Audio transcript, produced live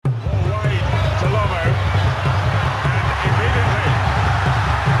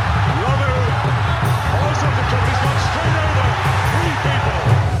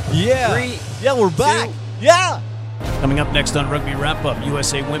Yeah, we're back. Yeah. Coming up next on Rugby Wrap-Up,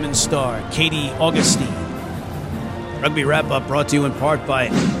 USA Women's star Katie Augustine. Rugby Wrap-Up brought to you in part by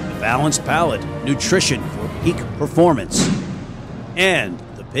The Balanced Palate, nutrition for peak performance. And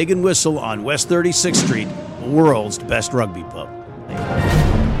the Pig and Whistle on West 36th Street, the world's best rugby pub.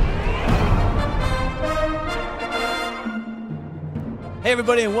 Hey,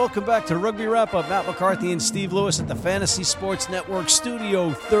 everybody, and welcome back to Rugby Wrap-Up. Matt McCarthy and Steve Lewis at the Fantasy Sports Network, Studio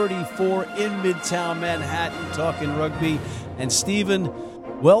 34 in Midtown Manhattan, talking rugby. And, Steven,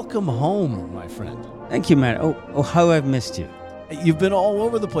 welcome home, my friend. Thank you, Matt. Oh, how I've missed you. You've been all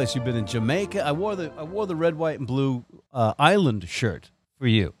over the place. You've been in Jamaica. I wore the red, white, and blue island shirt for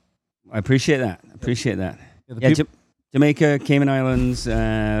you. I appreciate that. Jamaica, Cayman Islands,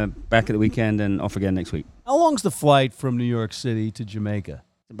 back at the weekend and off again next week. How long's the flight from New York City to Jamaica?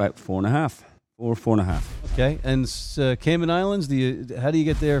 About 4.5. Okay, and Cayman Islands. How do you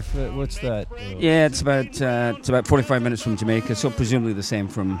get there? What's that? Yeah, it's about 45 minutes from Jamaica, so presumably the same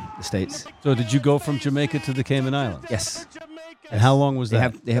from the States. So did you go from Jamaica to the Cayman Islands? Yes. And how long was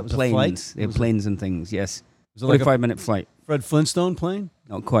that? They have planes. They have planes and things. Yes. Was it like 45-minute flight? Fred Flintstone plane?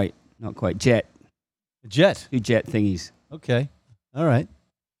 Not quite. Jet. A jet. 2 jet thingies. Okay. All right.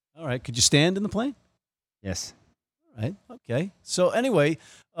 Could you stand in the plane? Yes. All right. Okay. So anyway,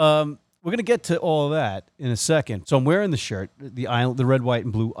 we're going to get to all of that in a second. So I'm wearing the shirt, the red, white,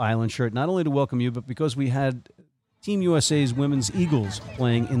 and blue island shirt, not only to welcome you, but because we had Team USA's Women's Eagles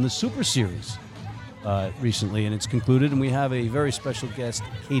playing in the Super Series recently, and it's concluded, and we have a very special guest,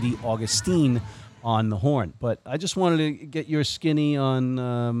 Katie Augustine, on the horn. But I just wanted to get your skinny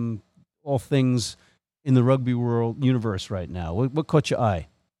on all things in the rugby world universe right now. What caught your eye?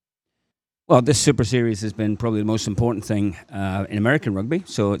 Well, this Super Series has been probably the most important thing in American rugby.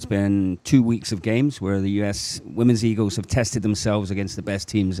 So it's been 2 weeks of games where the U.S. Women's Eagles have tested themselves against the best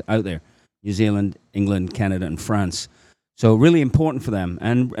teams out there: New Zealand, England, Canada, and France. So really important for them,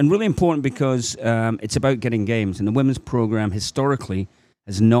 and really important because it's about getting games. And the women's program historically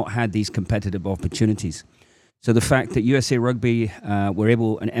has not had these competitive opportunities. So the fact that USA Rugby were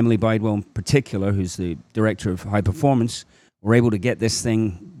able, and Emily Bidewell in particular, who's the director of high performance, were able to get this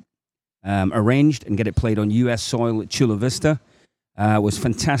thing arranged and get it played on U.S. soil at Chula Vista was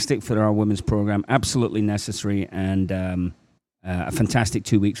fantastic for our women's program, absolutely necessary, and a fantastic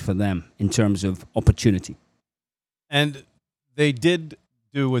 2 weeks for them in terms of opportunity. And they did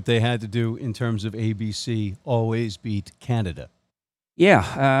do what they had to do in terms of ABC, always beat Canada.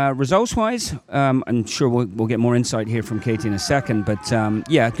 Yeah, results-wise, I'm sure we'll get more insight here from Katie in a second, but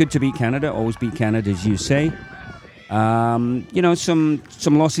good to beat Canada, always beat Canada, as you say. Some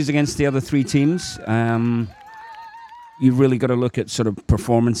losses against the other 3 teams. You've really got to look at sort of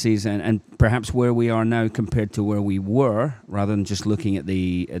performances and perhaps where we are now compared to where we were, rather than just looking at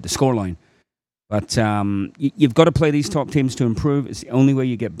the scoreline. But you've got to play these top teams to improve. It's the only way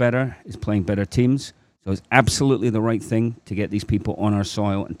you get better is playing better teams. So it's absolutely the right thing to get these people on our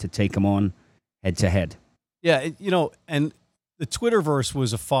soil and to take them on head-to-head. Yeah, and the Twitterverse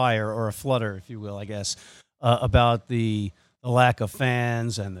was afire, or a flutter, if you will, I guess, about the lack of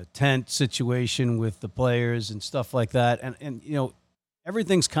fans and the tent situation with the players and stuff like that. And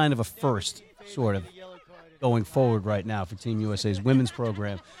everything's kind of a first, sort of, going forward right now for Team USA's women's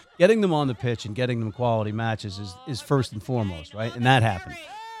program. Getting them on the pitch and getting them quality matches is first and foremost, right? And that happened.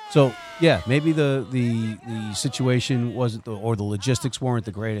 So, yeah, maybe the situation wasn't, or the logistics weren't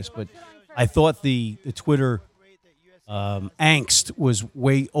the greatest, but I thought the Twitter angst was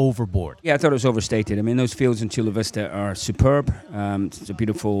way overboard. Yeah, I thought it was overstated. I mean, those fields in Chula Vista are superb. It's a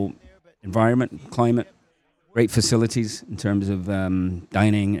beautiful environment, climate, great facilities in terms of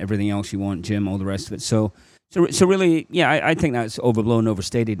dining, everything else you want, gym, all the rest of it. So really, yeah, I think that's overblown,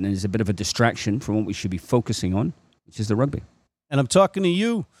 overstated, and is a bit of a distraction from what we should be focusing on, which is the rugby. And I'm talking to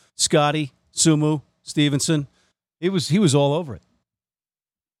you, Scotty, Sumu, Stevenson. He was all over it.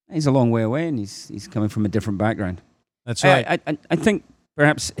 He's a long way away, and he's coming from a different background. That's right. I think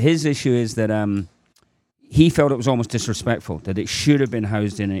perhaps his issue is that he felt it was almost disrespectful, that it should have been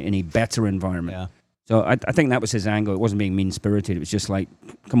housed in a better environment. Yeah. So I think that was his angle. It wasn't being mean-spirited. It was just like,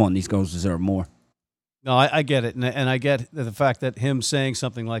 come on, these girls deserve more. No, I get it. And I get the fact that him saying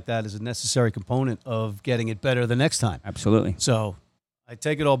something like that is a necessary component of getting it better the next time. Absolutely. So I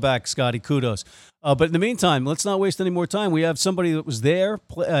take it all back, Scotty. Kudos. But in the meantime, let's not waste any more time. We have somebody that was there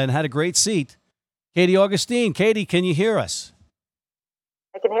and had a great seat. Katie Augustine. Katie, can you hear us?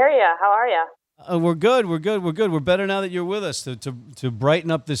 I can hear you. How are you? We're good. We're better now that you're with us to brighten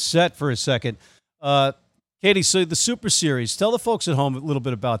up this set for a second. Katie, so the Super Series, tell the folks at home a little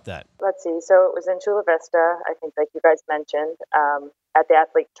bit about that. Let's see. So it was in Chula Vista, I think, like you guys mentioned, at the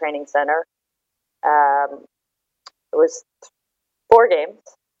Athlete Training Center. It was 4 games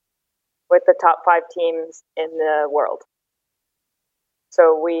with the top 5 teams in the world.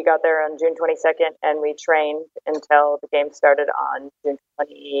 So we got there on June 22nd, and we trained until the game started on June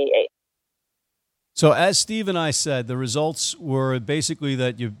 28th. So as Steve and I said, the results were basically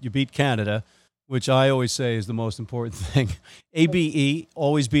that you beat Canada, which I always say is the most important thing. ABE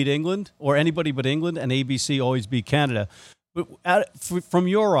always beat England, or anybody but England, and ABC always beat Canada. But from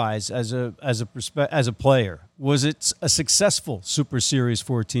your eyes, as a player, was it a successful Super Series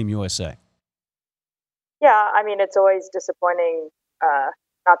for Team USA? Yeah, I mean, it's always disappointing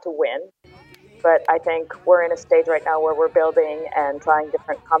not to win, but I think we're in a stage right now where we're building and trying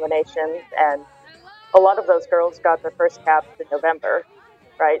different combinations, and a lot of those girls got their first caps in November,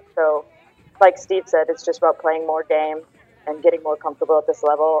 right? So, like Steve said, it's just about playing more game and getting more comfortable at this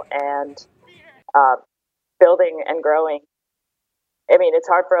level and building and growing. I mean, it's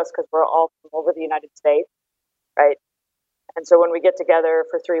hard for us because we're all from over the United States, right? And so when we get together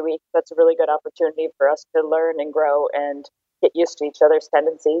for 3 weeks, that's a really good opportunity for us to learn and grow and get used to each other's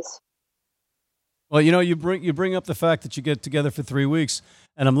tendencies. Well, you bring up the fact that you get together for 3 weeks,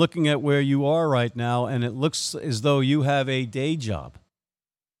 and I'm looking at where you are right now, and it looks as though you have a day job.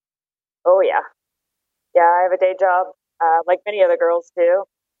 Oh, yeah. Yeah, I have a day job, like many other girls do.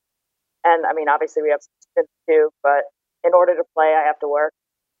 And, I mean, obviously we have some too, but in order to play, I have to work.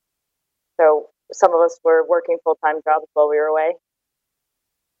 So some of us were working full-time jobs while we were away.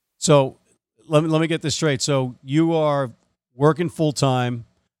 So let me get this straight. So you are working full-time,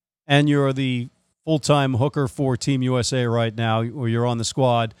 and you're the full-time hooker for Team USA right now, or you're on the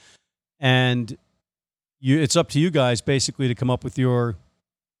squad, and it's up to you guys basically to come up with your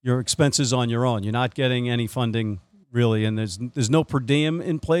expenses on your own. You're not getting any funding really, and there's no per diem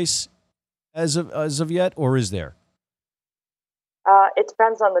in place as of yet, or is there? It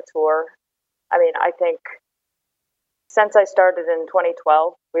depends on the tour. I mean, I think since I started in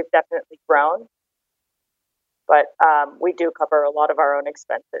 2012, we've definitely grown, but we do cover a lot of our own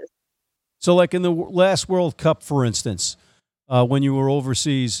expenses. So like in the last World Cup, for instance, when you were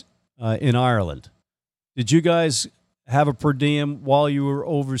overseas in Ireland, did you guys have a per diem while you were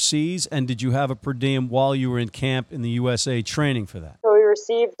overseas, and did you have a per diem while you were in camp in the USA training for that? So we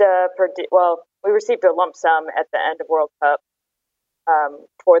received we received a lump sum at the end of World Cup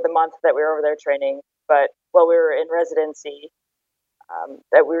for the month that we were over there training. But while we were in residency,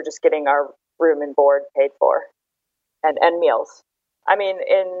 that we were just getting our room and board paid for, and meals. I mean,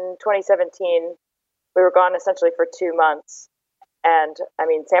 in 2017, we were gone essentially for 2 months. And, I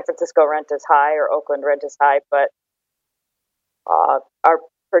mean, San Francisco rent is high, or Oakland rent is high, but our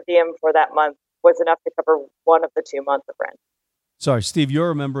per diem for that month was enough to cover one of the 2 months of rent. Sorry, Steve,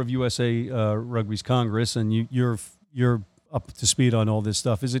 you're a member of USA Rugby's Congress, and you're up to speed on all this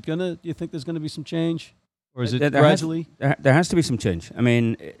stuff. Is it do you think there's going to be some change? Or is it gradually? There has to be some change. I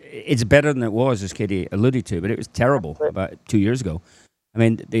mean, it's better than it was, as Katie alluded to, but it was terrible about 2 years ago. I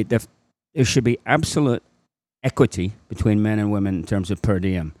mean, there should be absolute equity between men and women in terms of per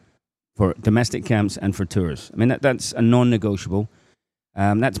diem for domestic camps and for tours. I mean, that's a non-negotiable.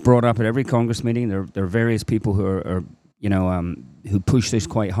 That's brought up at every Congress meeting. There are various people who are who push this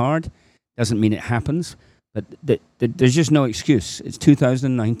quite hard. Doesn't mean it happens. But there's just no excuse. It's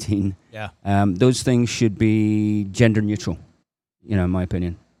 2019. Yeah. Those things should be gender neutral, in my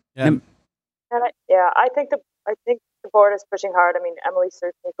opinion. Yeah. I think the board is pushing hard. I mean, Emily's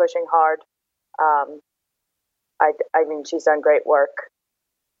certainly pushing hard. I mean, she's done great work.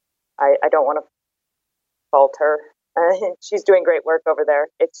 I don't want to fault her. She's doing great work over there.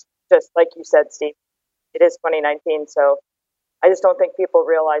 It's just like you said, Steve. It is 2019, so I just don't think people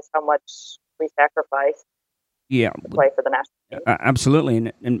realize how much we sacrifice. Yeah, to play for the national team.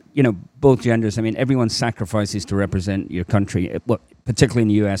 Absolutely, and both genders. I mean, everyone sacrifices to represent your country, particularly in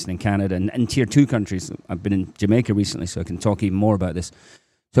the US and in Canada and tier 2 countries. I've been in Jamaica recently, so I can talk even more about this.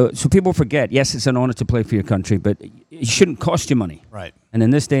 So people forget. Yes, it's an honor to play for your country, but it shouldn't cost you money. Right. And in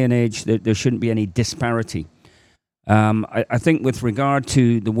this day and age, there shouldn't be any disparity. I think with regard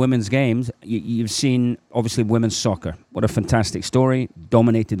to the women's games, you've seen obviously women's soccer. What a fantastic story!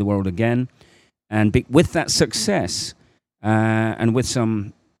 Dominated the world again. And with that success, and with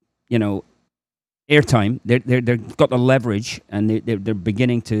some, airtime, they've got the leverage, and they're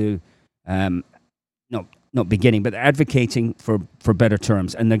beginning to, not beginning, but advocating for better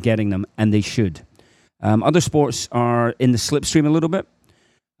terms, and they're getting them, and they should. Other sports are in the slipstream a little bit.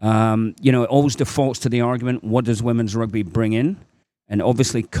 It always defaults to the argument: what does women's rugby bring in? And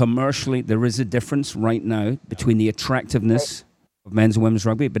obviously, commercially, there is a difference right now between the attractiveness of men's and women's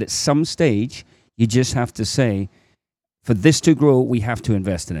rugby. But at some stage, you just have to say, for this to grow, we have to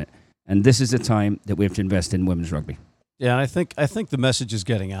invest in it. And this is the time that we have to invest in women's rugby. Yeah, and I think the message is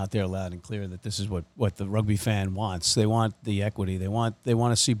getting out there loud and clear that this is what the rugby fan wants. They want the equity. They want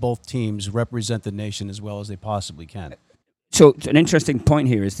to see both teams represent the nation as well as they possibly can. So an interesting point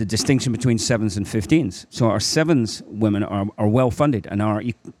here is the distinction between 7s and 15s. So our 7s women are well-funded and are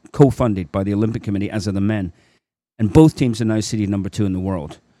co-funded by the Olympic Committee, as are the men. And both teams are now seeded number 2 in the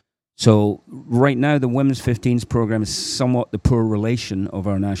world. So right now, the women's 15s program is somewhat the poor relation of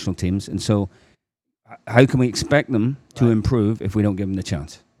our national teams. And so how can we expect them to improve if we don't give them the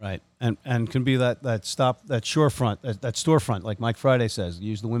chance? Right. And can be that storefront, like Mike Friday says,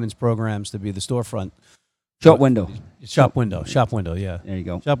 use the women's programs to be the storefront. Shop window, yeah. There you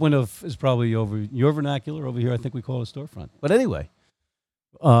go. Shop window is probably over your vernacular. Over here, I think we call it a storefront. But anyway,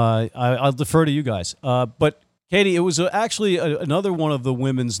 I'll defer to you guys. But Katie, it was actually another one of the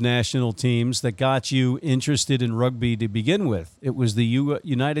women's national teams that got you interested in rugby to begin with. It was the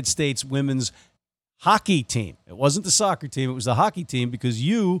United States women's hockey team. It wasn't the soccer team. It was the hockey team because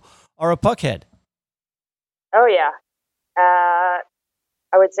you are a puckhead. Oh, yeah.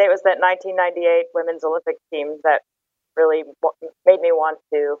 I would say it was that 1998 women's Olympic team that really made me want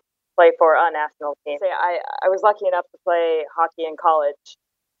to play for a national team. I was lucky enough to play hockey in college,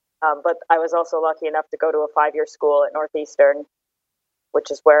 but I was also lucky enough to go to a 5-year school at Northeastern,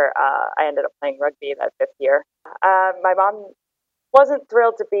 which is where I ended up playing rugby that 5th year. My mom wasn't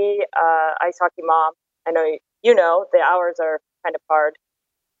thrilled to be ice hockey mom. I know the hours are kind of hard.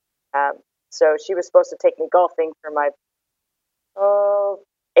 So she was supposed to take me golfing for my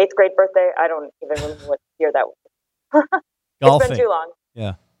 8th grade birthday. I don't even remember what year that was. Golfing. It's been too long.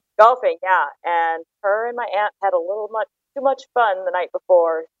 Yeah. Golfing, yeah. And her and my aunt had a little too much fun the night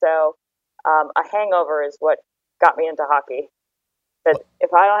before. So a hangover is what got me into hockey. Said,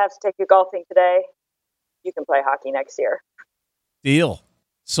 if I don't have to take you golfing today, you can play hockey next year. Deal.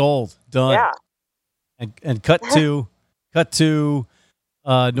 Sold. Done. Yeah. And cut to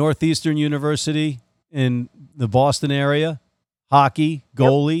Northeastern University in the Boston area. Hockey,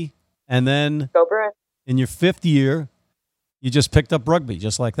 goalie, and then Go Bruins. In your 5th year, you just picked up rugby,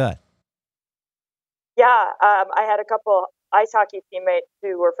 just like that. Yeah, I had a couple ice hockey teammates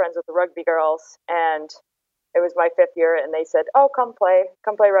who were friends with the rugby girls, and it was my 5th year, and they said, "Oh, come play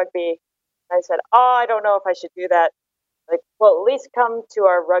rugby." And I said, "Oh, I don't know if I should do that." Like, well, at least come to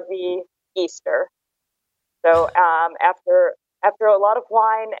our rugby Easter. So after a lot of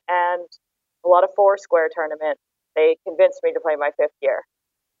wine and a lot of Foursquare tournament, they convinced me to play my 5th year.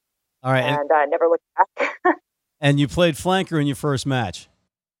 All right. And I never looked back. And you played flanker in your first match.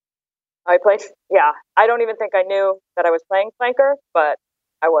 I don't even think I knew that I was playing flanker, but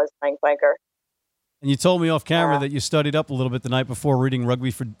I was playing flanker. And you told me off camera that you studied up a little bit the night before reading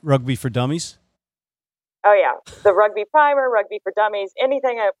Rugby for Dummies. Oh, yeah. The rugby primer, Rugby for Dummies,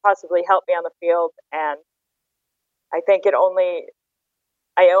 anything that possibly helped me on the field. And I think I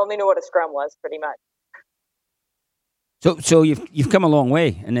only knew what a scrum was, pretty much. So you've come a long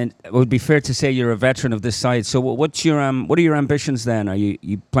way, and then it would be fair to say you're a veteran of this side. So what are your ambitions then? Are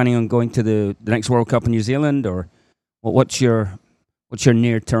you planning on going to the next World Cup in New Zealand, or what's your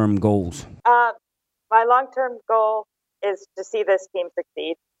near-term goals? My long-term goal is to see this team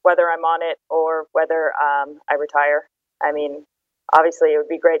succeed, whether I'm on it or whether I retire. I mean, obviously it would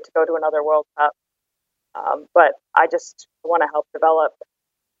be great to go to another World Cup, but I just want to help develop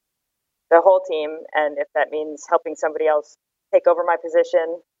the whole team, and if that means helping somebody else take over my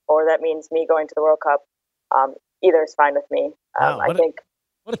position, or that means me going to the World Cup, either is fine with me. Wow, I think.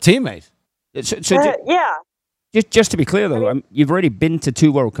 What a teammate! Yeah. Just to be clear, though, you've already been to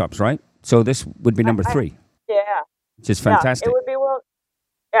 2 World Cups, right? So this would be number 3. Yeah. Which is fantastic. Yeah, it would be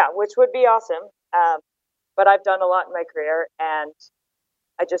which would be awesome. But I've done a lot in my career, and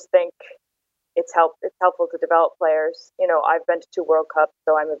I just think it's helpful to develop players. I've been to 2 World Cups,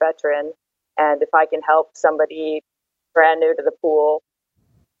 so I'm a veteran. And if I can help somebody brand new to the pool,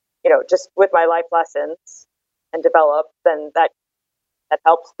 just with my life lessons and develop, then that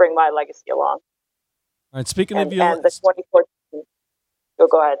helps bring my legacy along. All right. Speaking of the 2014.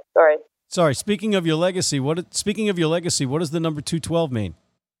 Go ahead. Sorry. Speaking of your legacy, what does the number 212 mean?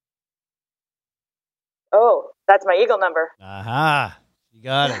 Oh, that's my Eagle number. Aha. You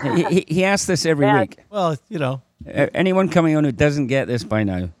got it. He asks this every week. Well, anyone coming on who doesn't get this by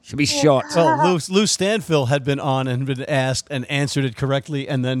now should be shot. Well, Lou Stanfill had been on and been asked and answered it correctly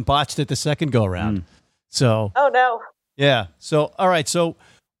and then botched it the second go around. So. Oh no. Yeah. So all right. So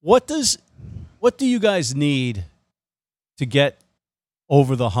what do you guys need to get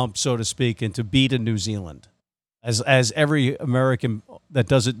over the hump, so to speak, and to beat in New Zealand? As every American that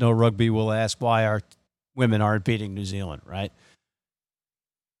doesn't know rugby will ask why our women aren't beating New Zealand, right?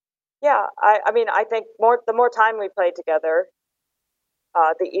 Yeah, I mean, I think the more time we play together,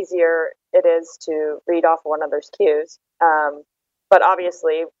 the easier it is to read off one another's cues. But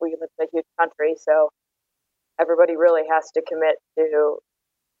obviously, we live in a huge country, so everybody really has to commit to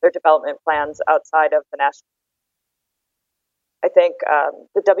their development plans outside of the national. I think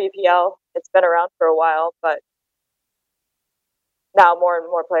the WPL, it's been around for a while, but now more and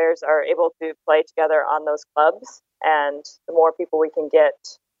more players are able to play together on those clubs. And the more people we can get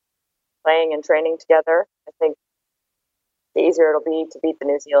playing and training together, I think the easier it'll be to beat the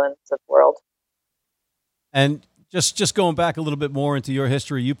New Zealands of the world. And just going back a little bit more into your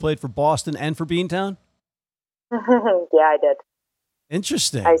history, you played for Boston and for Beantown? Yeah, I did.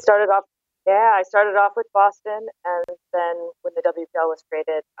 Interesting. I started off with Boston, and then when the WPL was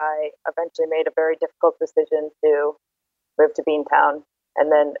created, I eventually made a very difficult decision to move to Beantown,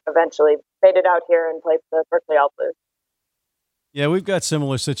 and then eventually made it out here and played for the Berkeley All Blues. Yeah, we've got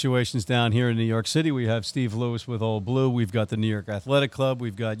similar situations down here in New York City. We have Steve Lewis with Old Blue. We've got the New York Athletic Club.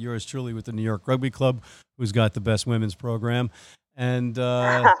 We've got yours truly with the New York Rugby Club, who's got the best women's program. And, we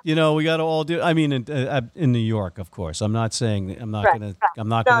got to all do, I mean, in New York, of course. I'm not saying, No,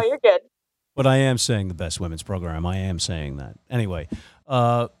 you're good. But I am saying the best women's program. I am saying that. Anyway,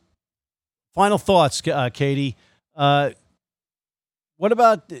 final thoughts, Katie. What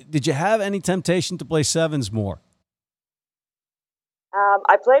about, did you have any temptation to play sevens more?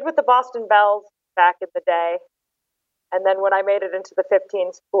 I played with the Boston Bells back in the day. And then when I made it into the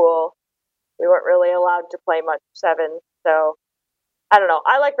 15s pool, we weren't really allowed to play much sevens. So, I don't know.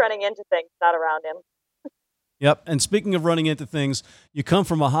 I like running into things, not around him. Yep. And speaking of running into things, you come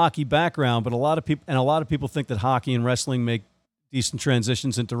from a hockey background, but a lot of people think that hockey and wrestling make decent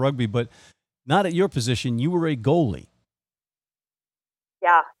transitions into rugby, but not at your position. You were a goalie.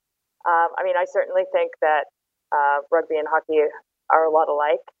 Yeah. I mean, I certainly think that rugby and hockey are a lot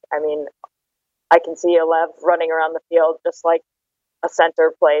alike. I mean, I can see Alev running around the field just like a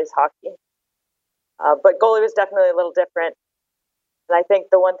center plays hockey. But goalie was definitely a little different. And I think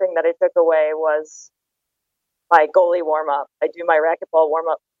the one thing that I took away was my goalie warm-up. I do my racquetball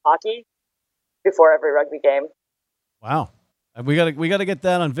warm-up hockey before every rugby game. Wow. We got to get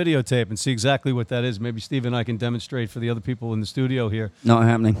that on videotape and see exactly what that is. Maybe Steve and I can demonstrate for the other people in the studio here. Not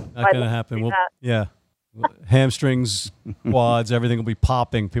happening. Not going to happen. Yeah. Hamstrings, quads, everything will be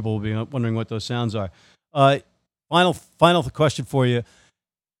popping. People will be wondering what those sounds are. Final question for you.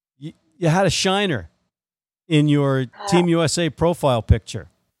 You had a shiner in your Team USA profile picture.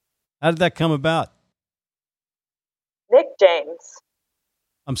 How did that come about? Nick James.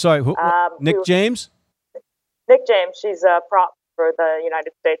 I'm sorry, Nick James? Nick James. She's a prop for the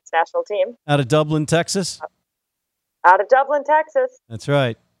United States national team. Out of Dublin, Texas? Out of Dublin, Texas. That's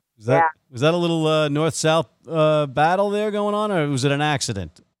right. Was that a little north-south battle there going on, or was it an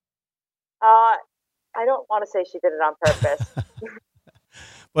accident? I don't want to say she did it on purpose.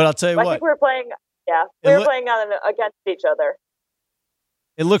 But I'll tell you what. I think we were playing, we were playing against each other.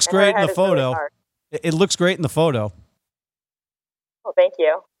 It looks great in the photo. Really it looks great in the photo. Oh, thank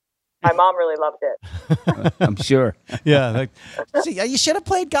you. My mom really loved it. I'm sure. Yeah. See, you should have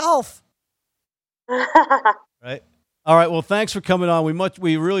played golf. Right? All right. Well, thanks for coming on.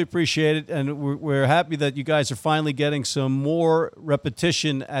 We really appreciate it, and we're happy that you guys are finally getting some more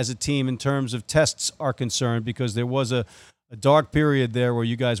repetition as a team in terms of tests are concerned, because there was a dark period there where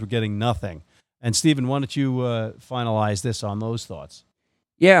you guys were getting nothing. And Stephen, why don't you finalize this on those thoughts?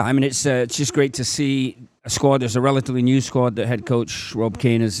 Yeah, I mean, it's just great to see a squad. There's a relatively new squad that head coach Rob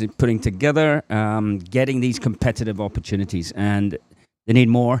Kane is putting together, getting these competitive opportunities, and they need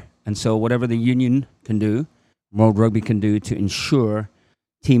more. And so whatever the union can do, World Rugby can do to ensure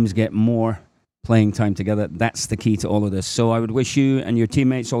teams get more playing time together, that's the key to all of this. So I would wish you and your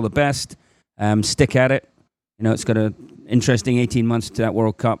teammates all the best. Stick at it. You know, it's got an interesting 18 months to that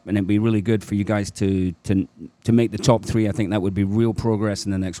World Cup, and it'd be really good for you guys to make the top three. I think that would be real progress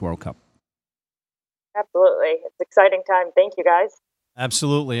in the next World Cup. Absolutely. It's an exciting time. Thank you, guys.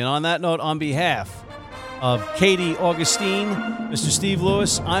 Absolutely. And on that note, on behalf of Katie Augustine, Mr. Steve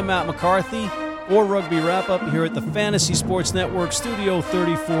Lewis, I'm Matt McCarthy for Rugby Wrap-Up here at the Fantasy Sports Network, Studio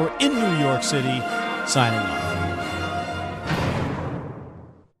 34 in New York City, signing off.